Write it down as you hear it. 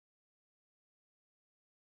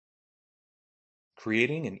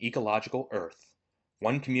Creating an Ecological Earth.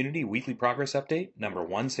 One Community Weekly Progress Update, number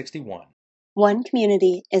 161. One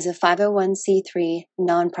Community is a 501c3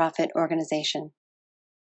 nonprofit organization.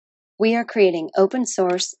 We are creating open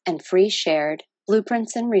source and free shared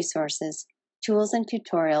blueprints and resources, tools and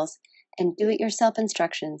tutorials, and do-it-yourself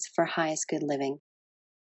instructions for highest good living.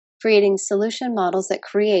 Creating solution models that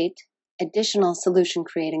create additional solution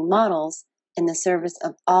creating models in the service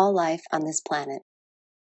of all life on this planet.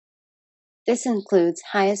 This includes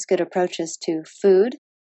highest good approaches to food,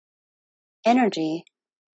 energy,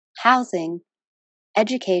 housing,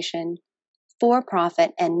 education,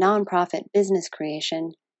 for-profit and nonprofit business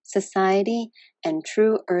creation, society, and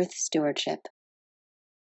true earth stewardship.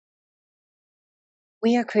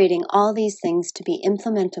 We are creating all these things to be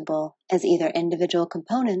implementable as either individual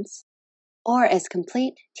components or as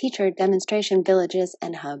complete teacher demonstration villages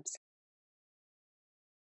and hubs.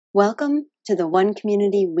 Welcome to the One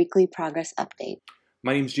Community Weekly Progress Update.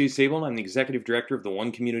 My name is Jay Sable, and I'm the Executive Director of the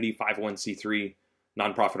One Community 501c3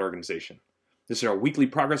 nonprofit organization. This is our Weekly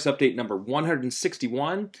Progress Update number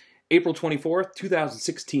 161, April 24th,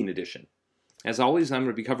 2016 edition. As always, I'm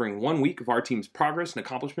going to be covering 1 week of our team's progress and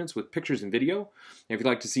accomplishments with pictures and video. And if you'd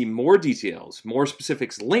like to see more details, more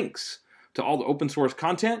specifics, links to all the open source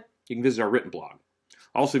content, you can visit our written blog.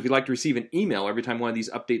 Also, if you'd like to receive an email every time one of these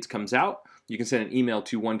updates comes out, you can send an email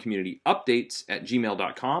to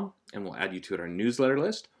onecommunityupdates@gmail.com and we'll add you to our newsletter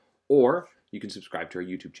list, or you can subscribe to our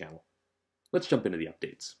YouTube channel. Let's jump into the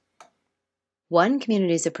updates. One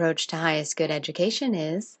Community's approach to highest good education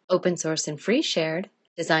is open source and free shared,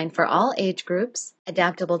 designed for all age groups,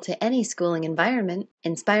 adaptable to any schooling environment,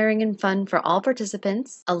 inspiring and fun for all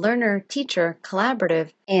participants, a learner-teacher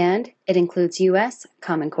collaborative, and it includes U.S.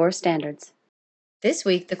 Common Core standards. This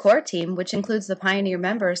week, the core team, which includes the pioneer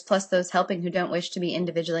members plus those helping who don't wish to be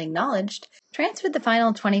individually acknowledged, transferred the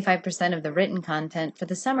final 25% of the written content for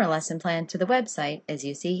the summer lesson plan to the website, as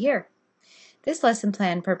you see here. This lesson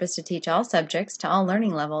plan purposed to teach all subjects to all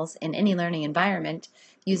learning levels in any learning environment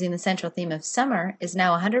using the central theme of summer is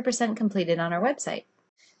now 100% completed on our website.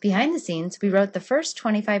 Behind the scenes, we wrote the first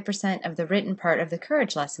 25% of the written part of the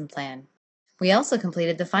Courage lesson plan. We also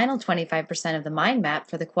completed the final 25% of the mind map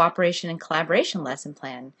for the Cooperation and Collaboration lesson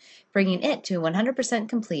plan, bringing it to 100%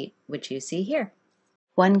 complete, which you see here.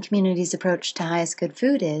 One Community's approach to highest good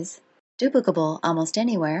food is duplicable almost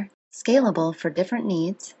anywhere, scalable for different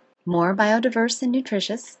needs, more biodiverse and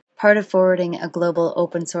nutritious, part of forwarding a global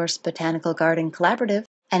open source botanical garden collaborative,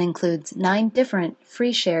 and includes 9 different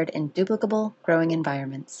free shared and duplicable growing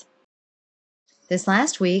environments. This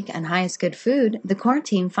last week on Highest Good Food, the core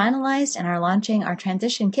team finalized and are launching our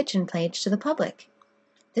Transition Kitchen page to the public.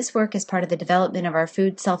 This work is part of the development of our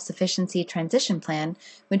Food Self-Sufficiency Transition Plan,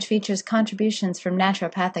 which features contributions from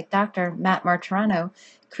naturopathic Dr. Matt Martirano,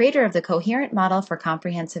 creator of the Coherent Model for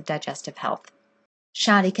Comprehensive Digestive Health.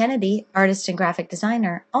 Shadi Kennedy, artist and graphic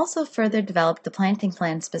designer, also further developed the planting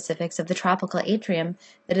plan specifics of the tropical atrium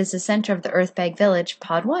that is the center of the Earth Bag Village,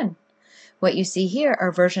 Pod 1. What you see here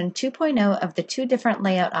are version 2.0 of the 2 different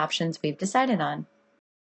layout options we've decided on.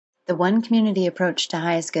 The One Community approach to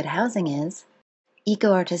highest good housing is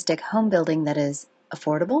eco-artistic home building that is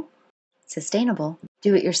affordable, sustainable,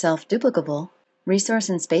 do-it-yourself duplicable, resource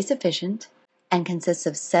and space efficient, and consists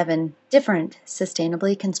of 7 different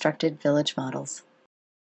sustainably constructed village models.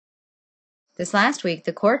 This last week,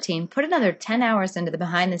 the core team put another 10 hours into the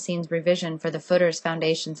behind-the-scenes revision for the footers,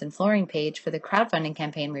 foundations, and flooring page for the crowdfunding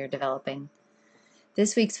campaign we are developing.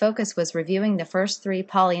 This week's focus was reviewing the first 3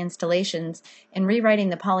 poly installations and rewriting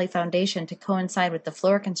the poly foundation to coincide with the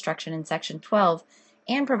floor construction in Section 12,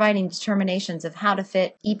 and providing determinations of how to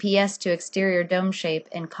fit EPS to exterior dome shape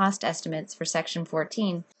and cost estimates for Section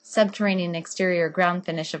 14, subterranean exterior ground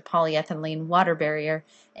finish of polyethylene water barrier,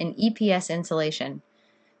 and EPS insulation.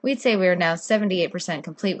 We'd say we are now 78%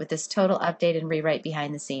 complete with this total update and rewrite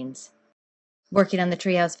behind the scenes. Working on the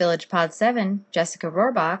Treehouse Village Pod 7, Jessica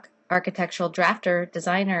Rohrbach, architectural drafter,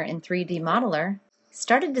 designer, and 3D modeler,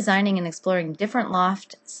 started designing and exploring different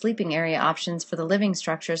loft sleeping area options for the living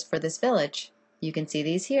structures for this village. You can see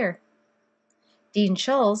these here. Dean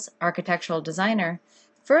Scholes, architectural designer,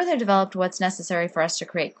 further developed what's necessary for us to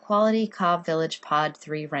create quality Cobb Village Pod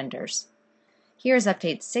 3 renders. Here's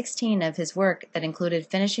update 16 of his work that included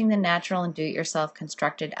finishing the natural and do-it-yourself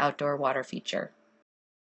constructed outdoor water feature.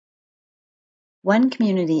 One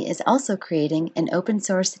Community is also creating an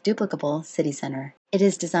open-source duplicable city center. It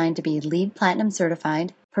is designed to be LEED Platinum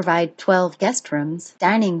certified, provide 12 guest rooms,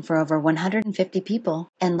 dining for over 150 people,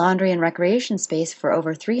 and laundry and recreation space for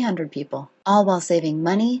over 300 people, all while saving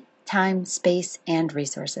money, time, space, and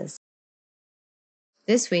resources.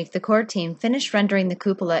 This week, the core team finished rendering the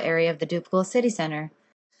cupola area of the Duplicable City Center.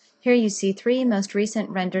 Here you see 3 most recent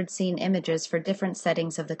rendered scene images for different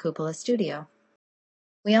settings of the cupola studio.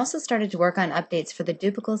 We also started to work on updates for the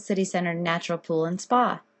Duplicable City Center Natural Pool and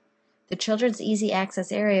Spa. The children's easy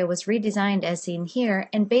access area was redesigned as seen here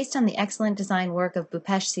and based on the excellent design work of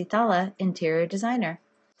Bhupesh Sitala, interior designer.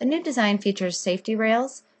 The new design features safety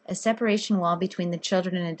rails, a separation wall between the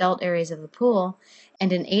children and adult areas of the pool,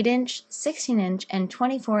 and an 8-inch, 16-inch, and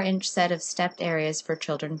 24-inch set of stepped areas for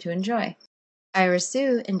children to enjoy. Iris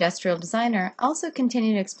Su, industrial designer, also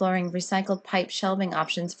continued exploring recycled pipe shelving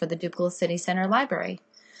options for the Duplicable City Center library.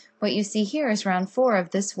 What you see here is round 4 of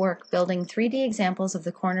this work, building 3D examples of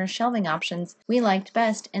the corner shelving options we liked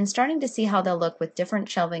best and starting to see how they'll look with different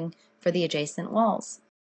shelving for the adjacent walls.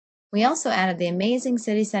 We also added the amazing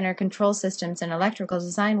City Center control systems and electrical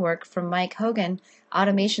design work from Mike Hogan,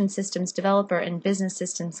 automation systems developer and business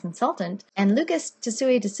systems consultant, and Lucas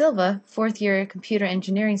Tesui de Silva, 4th-year computer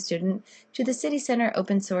engineering student, to the City Center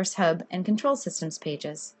open source hub and control systems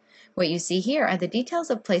pages. What you see here are the details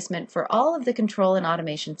of placement for all of the control and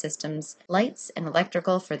automation systems, lights, and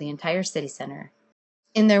electrical for the entire City Center.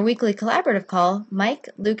 In their weekly collaborative call, Mike,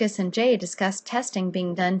 Lucas, and Jay discussed testing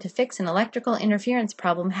being done to fix an electrical interference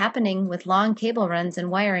problem happening with long cable runs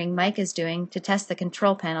and wiring Mike is doing to test the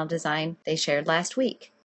control panel design they shared last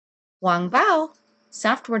week. Wang Bao,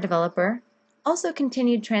 software developer, also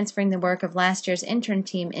continued transferring the work of last year's intern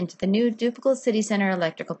team into the new Duplicable City Center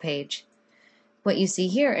electrical page. What you see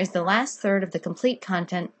here is the last third of the complete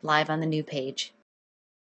content live on the new page.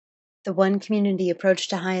 The One Community approach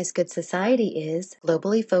to highest good society is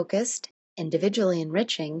globally focused, individually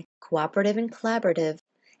enriching, cooperative and collaborative,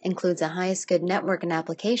 includes a highest good network and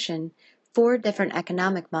application, 4 different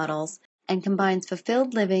economic models, and combines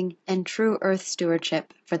fulfilled living and true earth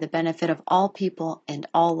stewardship for the benefit of all people and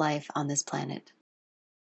all life on this planet.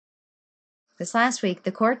 This last week,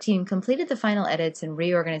 the core team completed the final edits and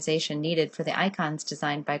reorganization needed for the icons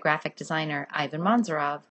designed by graphic designer Ivan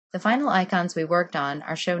Monzarov. The final icons we worked on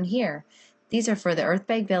are shown here. These are for the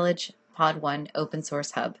Earthbag Village Pod 1 open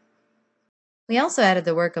source hub. We also added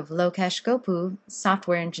the work of Lokesh Gopu,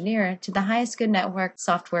 software engineer, to the Highest Good Network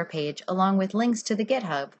software page along with links to the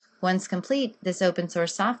GitHub. Once complete, this open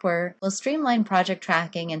source software will streamline project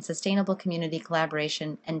tracking and sustainable community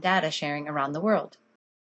collaboration and data sharing around the world.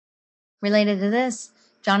 Related to this,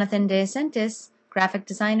 Jonathan De Asentis, graphic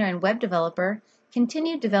designer and web developer,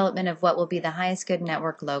 continued development of what will be the Highest Good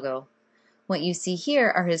Network logo. What you see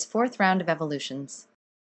here are his 4th round of evolutions.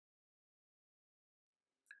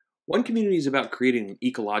 One Community is about creating an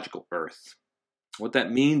ecological Earth. What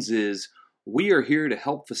that means is we are here to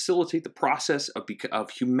help facilitate the process of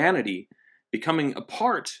humanity becoming a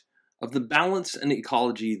part of the balance and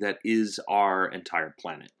ecology that is our entire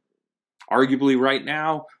planet. Arguably right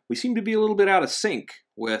now, we seem to be a little bit out of sync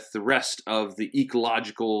with the rest of the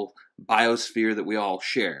ecological biosphere that we all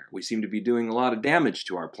share. We seem to be doing a lot of damage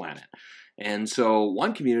to our planet. And so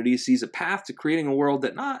One Community sees a path to creating a world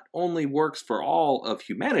that not only works for all of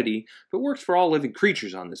humanity, but works for all living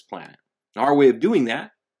creatures on this planet. Our way of doing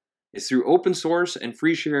that is through open source and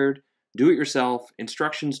free shared, do-it-yourself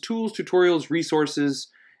instructions, tools, tutorials, resources,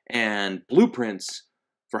 and blueprints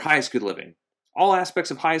for highest good living. All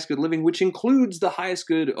aspects of highest good living, which includes the highest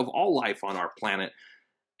good of all life on our planet,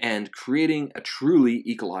 and creating a truly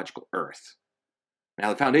ecological Earth. Now,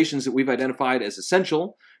 the foundations that we've identified as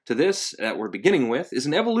essential to this, that we're beginning with, is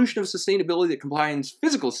an evolution of sustainability that combines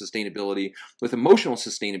physical sustainability with emotional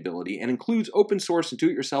sustainability and includes open source and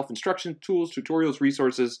do-it-yourself instruction, tools, tutorials,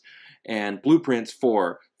 resources, and blueprints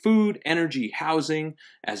for food, energy, housing,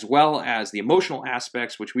 as well as the emotional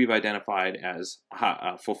aspects, which we've identified as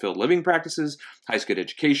fulfilled living practices, highest good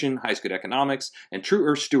education, highest good economics, and true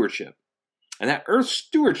earth stewardship. And that earth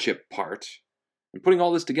stewardship part, and putting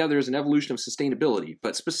all this together is an evolution of sustainability,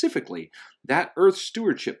 but specifically, that earth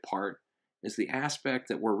stewardship part is the aspect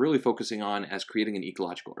that we're really focusing on as creating an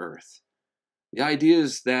ecological Earth. The idea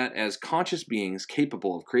is that as conscious beings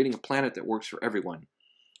capable of creating a planet that works for everyone,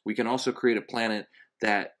 we can also create a planet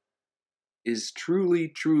that is truly,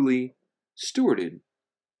 truly stewarded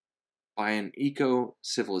by an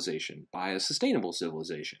eco-civilization, by a sustainable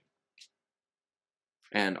civilization.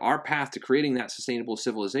 And our path to creating that sustainable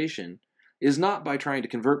civilization is not by trying to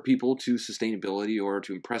convert people to sustainability or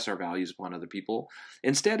to impress our values upon other people.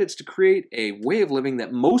 Instead, it's to create a way of living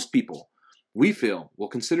that most people, we feel, will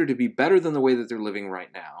consider to be better than the way that they're living right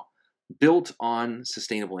now, built on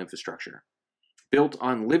sustainable infrastructure, built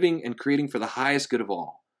on living and creating for the highest good of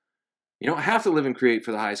all. You don't have to live and create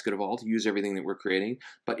for the highest good of all to use everything that we're creating,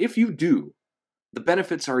 but if you do, the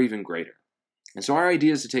benefits are even greater. And so our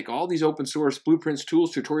idea is to take all these open source blueprints,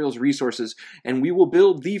 tools, tutorials, resources, and we will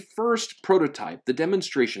build the first prototype, the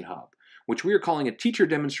demonstration hub, which we are calling a teacher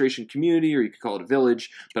demonstration community, or you could call it a village,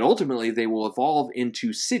 but ultimately they will evolve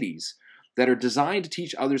into cities that are designed to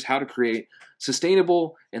teach others how to create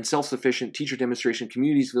sustainable and self-sufficient teacher demonstration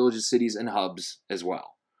communities, villages, cities, and hubs as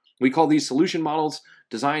well. We call these solution models,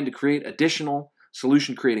 designed to create additional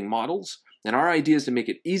solution-creating models. And our idea is to make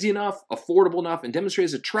it easy enough, affordable enough, and demonstrate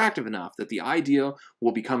as attractive enough that the idea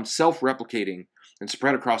will become self-replicating and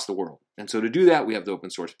spread across the world. And so to do that, we have the open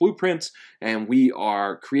source blueprints, and we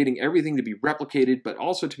are creating everything to be replicated, but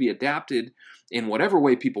also to be adapted in whatever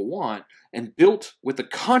way people want, and built with the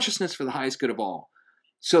consciousness for the highest good of all,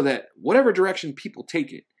 so that whatever direction people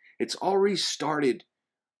take it, it's already started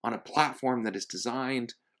on a platform that is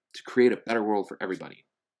designed to create a better world for everybody.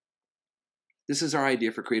 This is our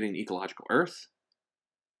idea for creating an ecological Earth.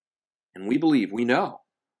 And we know,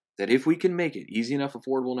 that if we can make it easy enough,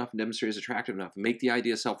 affordable enough, and demonstrate as attractive enough, and make the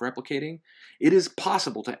idea self-replicating, it is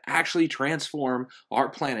possible to actually transform our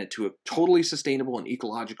planet to a totally sustainable and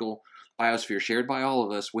ecological biosphere shared by all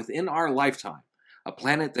of us within our lifetime. A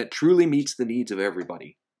planet that truly meets the needs of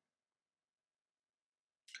everybody.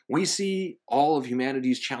 We see all of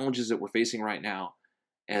humanity's challenges that we're facing right now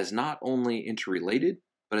as not only interrelated,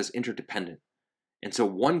 but as interdependent. And so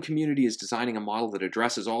one community is designing a model that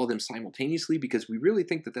addresses all of them simultaneously, because we really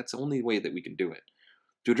think that that's the only way that we can do it.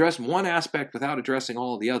 To address one aspect without addressing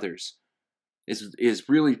all of the others is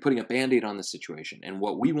really putting a Band-Aid on the situation. And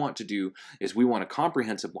what we want to do is we want a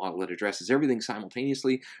comprehensive model that addresses everything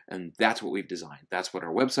simultaneously, and that's what we've designed. That's what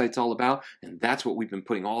our website's all about, and that's what we've been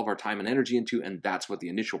putting all of our time and energy into, and that's what the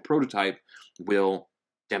initial prototype will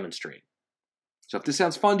demonstrate. So if this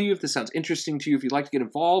sounds fun to you, if this sounds interesting to you, if you'd like to get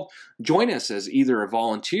involved, join us as either a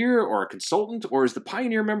volunteer or a consultant, or as the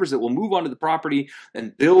pioneer members that will move onto the property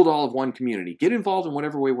and build all of one community. Get involved in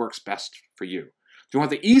whatever way works best for you. If you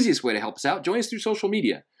want the easiest way to help us out, join us through social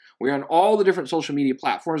media. We're on all the different social media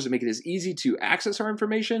platforms to make it as easy to access our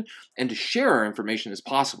information and to share our information as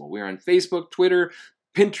possible. We're on Facebook, Twitter,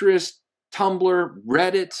 Pinterest, Tumblr,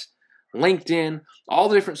 Reddit, LinkedIn, all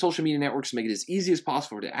the different social media networks to make it as easy as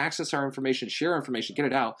possible to access our information, share our information, get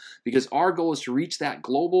it out, because our goal is to reach that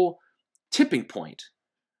global tipping point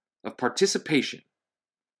of participation,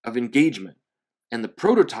 of engagement, and the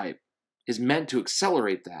prototype is meant to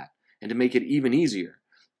accelerate that and to make it even easier.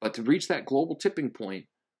 But to reach that global tipping point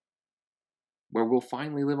where we'll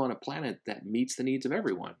finally live on a planet that meets the needs of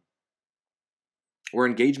everyone, where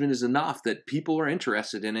engagement is enough that people are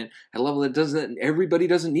interested in it at a level that everybody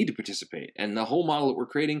doesn't need to participate. And the whole model that we're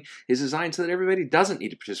creating is designed so that everybody doesn't need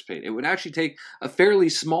to participate. It would actually take a fairly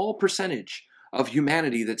small percentage of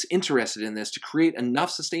humanity that's interested in this to create enough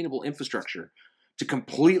sustainable infrastructure to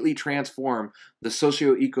completely transform the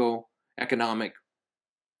socio-economic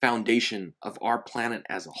foundation of our planet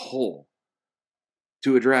as a whole,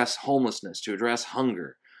 to address homelessness, to address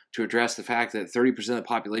hunger, to address the fact that 30% of the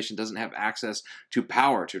population doesn't have access to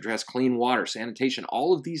power, to address clean water, sanitation,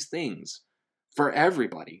 all of these things for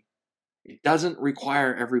everybody. It doesn't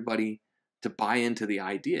require everybody to buy into the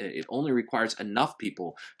idea. It only requires enough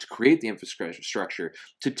people to create the infrastructure,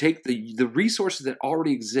 to take the resources that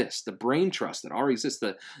already exist, the brain trust that already exists,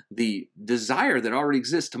 the desire that already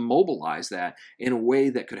exists, to mobilize that in a way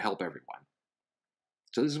that could help everyone.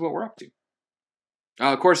 So this is what we're up to.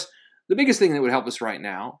 Of course, the biggest thing that would help us right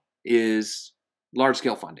now is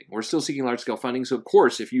large-scale funding. We're still seeking large-scale funding, so of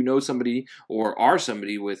course, if you know somebody or are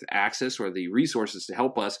somebody with access or the resources to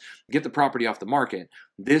help us get the property off the market,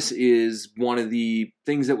 this is one of the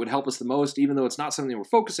things that would help us the most. Even though it's not something we're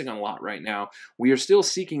focusing on a lot right now, we are still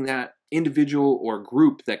seeking that individual or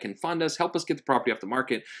group that can fund us, help us get the property off the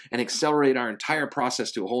market, and accelerate our entire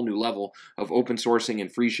process to a whole new level of open sourcing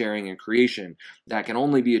and free sharing and creation that can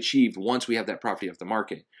only be achieved once we have that property off the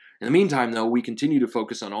market. In the meantime, though, we continue to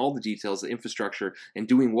focus on all the details, the infrastructure, and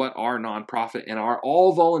doing what our nonprofit and our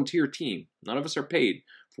all-volunteer team, none of us are paid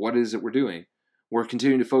for what it is that we're doing. We're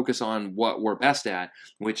continuing to focus on what we're best at,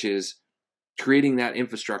 which is creating that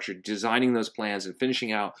infrastructure, designing those plans, and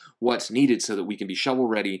finishing out what's needed so that we can be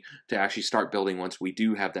shovel-ready to actually start building once we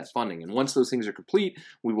do have that funding. And once those things are complete,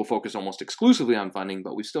 we will focus almost exclusively on funding,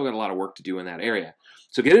 but we've still got a lot of work to do in that area.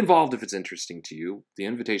 So get involved if it's interesting to you. The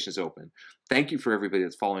invitation is open. Thank you for everybody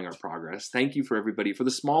that's following our progress. Thank you for everybody for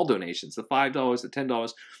the small donations, the $5, the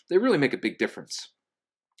 $10. They really make a big difference.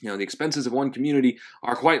 You know, the expenses of one community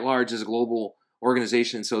are quite large as a global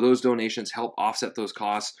organization. So those donations help offset those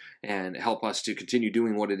costs and help us to continue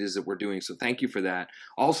doing what it is that we're doing. So thank you for that.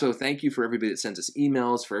 Also, thank you for everybody that sends us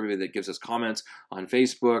emails, for everybody that gives us comments on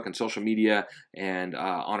Facebook and social media and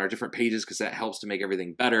on our different pages, because that helps to make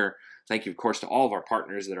everything better. Thank you, of course, to all of our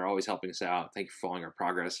partners that are always helping us out. Thank you for following our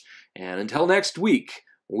progress. And until next week,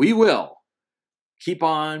 we will keep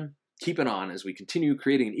on keeping on as we continue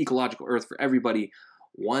creating an ecological Earth for everybody,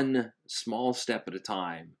 one small step at a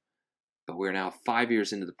time. But we're now 5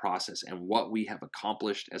 years into the process, and what we have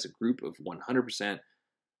accomplished as a group of 100%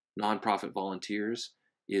 nonprofit volunteers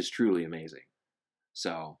is truly amazing.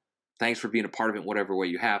 So thanks for being a part of it in whatever way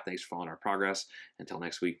you have. Thanks for following our progress. Until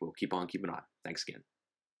next week, we'll keep on keeping on. Thanks again.